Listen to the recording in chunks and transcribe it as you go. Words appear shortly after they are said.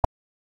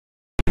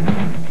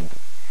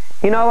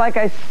You know, like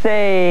I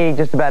say,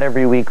 just about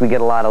every week we get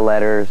a lot of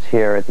letters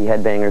here at the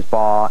Headbangers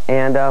Ball,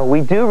 and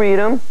we do read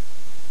them,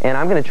 and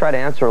I'm going to try to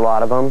answer a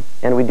lot of them,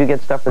 and we do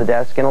get stuff for the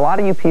desk, and a lot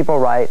of you people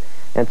write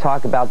and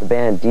talk about the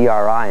band DRI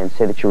and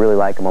say that you really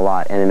like them a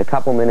lot, and in a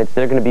couple minutes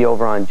they're going to be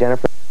over on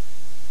Jennifer.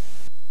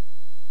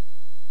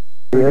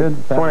 Good. I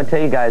just want to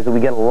tell you guys that we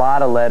get a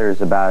lot of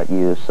letters about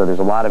you, so there's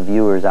a lot of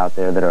viewers out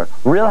there that are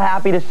real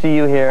happy to see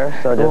you here,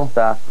 so cool.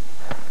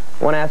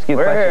 Just want to ask you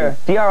a question.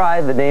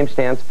 DRI, the name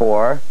stands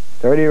for?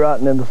 Dirty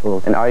Rotten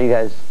Imbeciles. And are you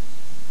guys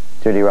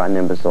dirty, rotten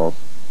imbeciles?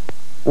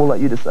 We'll let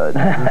you decide.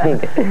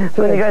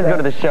 So when you guys go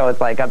to the show, it's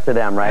like up to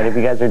them, right? If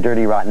you guys are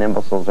dirty, rotten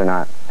imbeciles or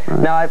not. Right.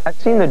 Now, I've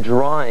seen the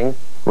drawing,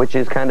 which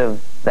is kind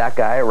of that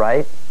guy,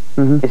 right?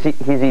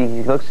 Mm-hmm.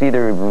 He looks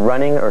either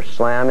running or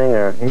slamming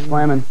or... He's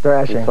slamming.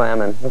 Thrashing. He's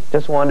slamming.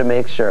 Just wanted to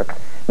make sure.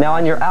 Now,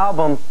 on your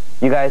album,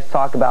 you guys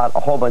talk about a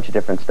whole bunch of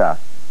different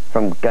stuff.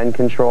 From gun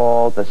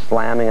control to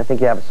slamming. I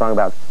think you have a song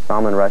about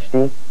Salman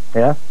Rushdie.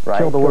 Yeah. Right?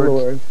 Kill the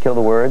words. Kill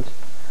the words.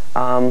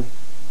 A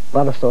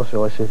lot of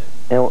social issues.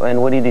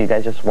 And what do? You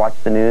guys just watch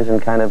the news and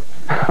kind of...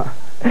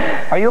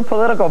 Are you a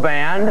political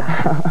band?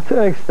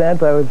 To an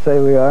extent, I would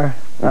say we are.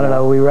 I don't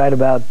know, we write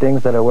about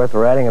things that are worth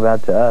writing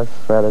about to us,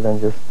 rather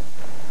than just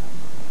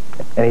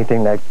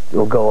anything that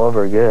will go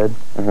over good.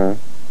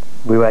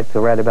 We like to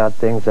write about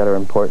things that are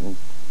important.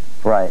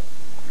 Right.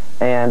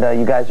 And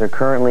you guys are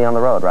currently on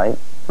the road, right?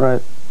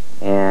 Right.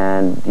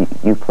 And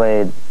you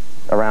played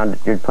around,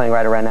 you're playing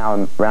right around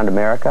now around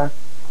America?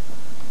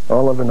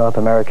 All over North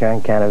America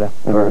and Canada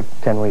for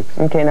 10 weeks.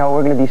 Okay, now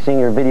we're going to be seeing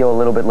your video a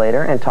little bit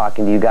later and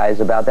talking to you guys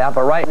about that.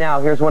 But right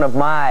now, here's one of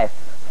my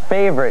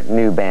favorite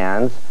new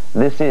bands.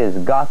 This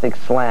is Gothic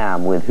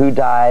Slam with Who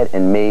Died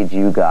and Made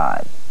You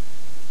God.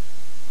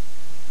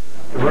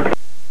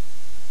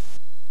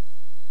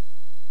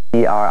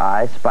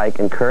 DRI, Spike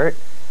and Kurt.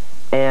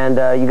 And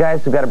you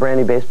guys have got a brand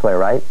new bass player,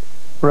 right?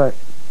 Right.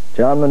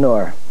 John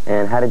Menor.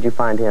 And how did you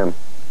find him?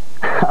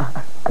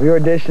 We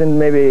auditioned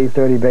maybe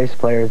 30 bass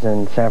players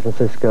in San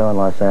Francisco and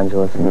Los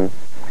Angeles.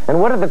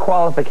 And what are the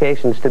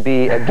qualifications to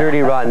be a dirty,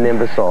 rotten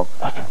imbecile?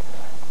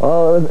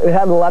 Well, it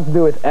had a lot to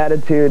do with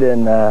attitude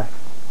and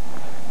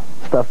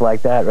stuff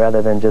like that,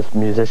 rather than just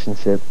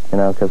musicianship, you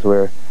know, because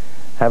we're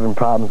having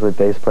problems with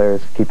bass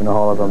players, keeping a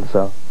hold of them,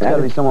 so. It's got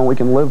to be someone we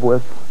can live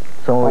with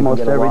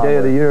almost every day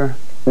of the year.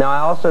 Now, I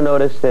also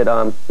noticed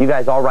that you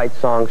guys all write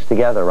songs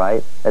together,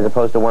 right? As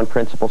opposed to one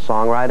principal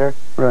songwriter?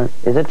 Right.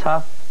 Is it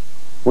tough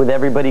with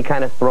everybody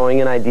kind of throwing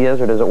in ideas,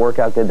 or does it work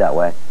out good that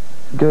way?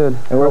 Good.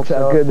 It works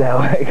out good that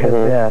way, because,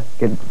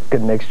 yeah,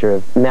 good mixture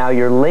of... Now,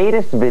 your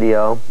latest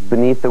video,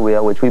 Beneath the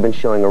Wheel, which we've been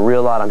showing a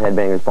real lot on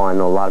Headbangers Ball, I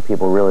know a lot of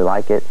people really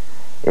like it.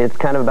 It's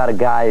kind of about a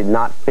guy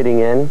not fitting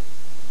in.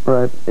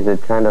 Right. Is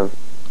it kind of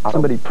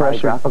somebody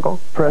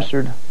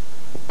pressured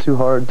too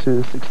hard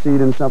to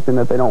succeed in something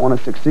that they don't want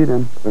to succeed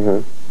in.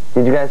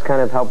 Did you guys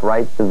kind of help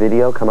write the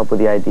video, come up with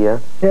the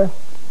idea? Yeah.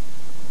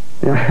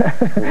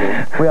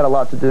 Yeah. We had a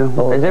lot to do.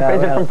 Is it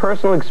from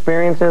personal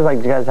experiences? Like,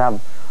 do you guys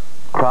have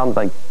problems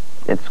like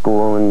at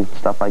school and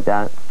stuff like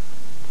that?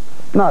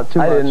 Not too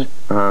much. I didn't.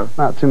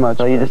 Not too much.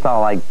 So you just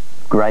all like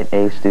great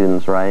A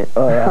students, right?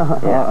 Oh, yeah.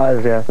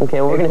 Yeah.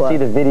 Okay, well, we're going to see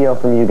the video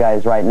from you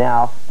guys right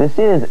now. This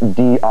is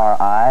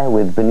DRI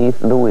with Beneath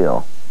the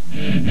Wheel.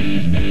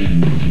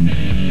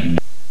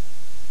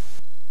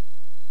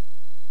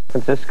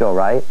 Francisco,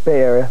 right?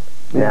 Bay Area.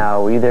 Yeah.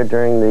 Now, were you there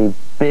during the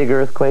big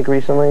earthquake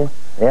recently?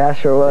 Yeah,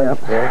 sure was.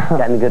 Yeah.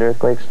 Got any good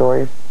earthquake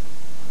stories?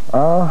 There's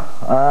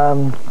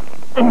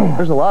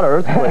a lot of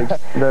earthquakes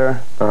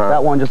there.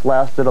 That one just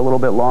lasted a little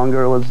bit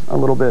longer. It was a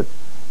little bit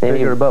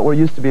bigger, but we're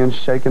used to being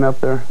shaken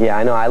up there. Yeah,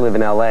 I know. I live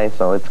in L.A.,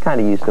 so it's kind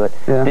of used to it.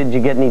 Yeah. Did you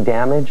get any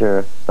damage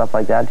or stuff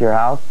like that to your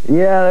house?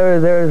 Yeah,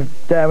 there was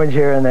damage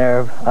here and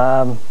there.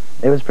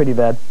 It was pretty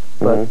bad,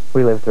 but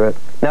we lived through it.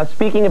 Now,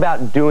 speaking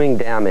about doing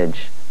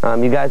damage,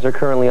 you guys are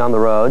currently on the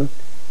road,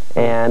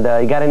 and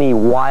you got any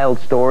wild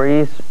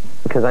stories?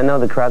 Because I know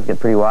the crowds get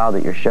pretty wild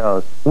at your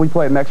shows. We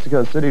played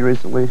Mexico City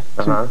recently,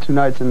 two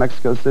nights in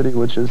Mexico City,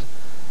 which is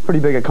a pretty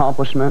big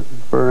accomplishment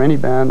for any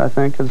band, I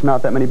think, because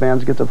not that many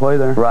bands get to play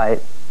there.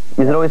 Right.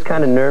 Is it always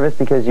kind of nervous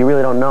because you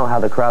really don't know how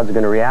the crowds are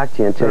going to react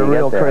to you until you get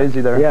there? They're real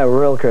crazy there. Yeah,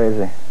 real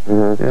crazy.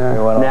 Yeah.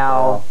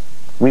 Now,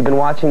 we've been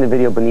watching the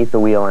video Beneath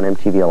the Wheel on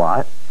MTV a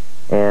lot,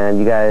 and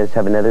you guys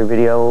have another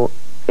video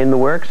in the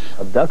works?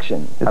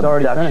 Abduction. It's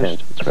already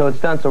finished. So it's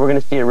done, so we're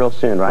going to see it real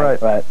soon, right?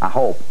 Right. I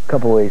hope.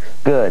 Couple weeks.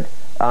 Good.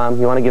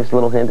 You want to give us a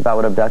little hint about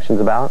what Abduction's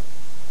about?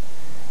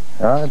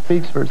 It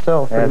speaks for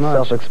itself, pretty much.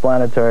 It's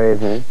self-explanatory.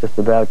 It's just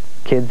about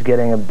kids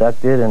getting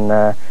abducted and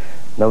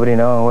nobody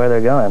knowing where they're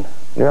going.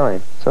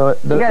 Really? So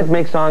you guys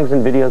make songs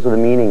and videos with a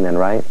meaning then,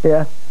 right?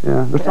 Yeah.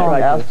 Yeah. The song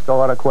asks a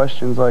lot of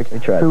questions, like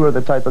who are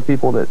the type of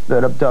people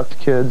that abduct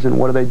kids and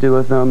what do they do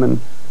with them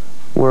and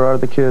where are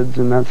the kids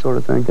and that sort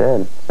of thing.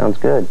 Good. Sounds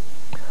good.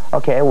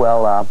 Okay,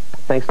 well,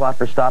 thanks a lot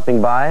for stopping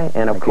by,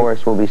 and of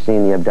course we'll be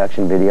seeing the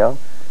abduction video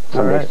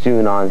someday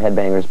soon on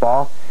Headbangers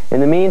Ball. In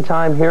the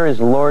meantime, here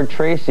is Lord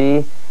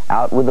Tracy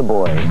out with the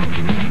boys.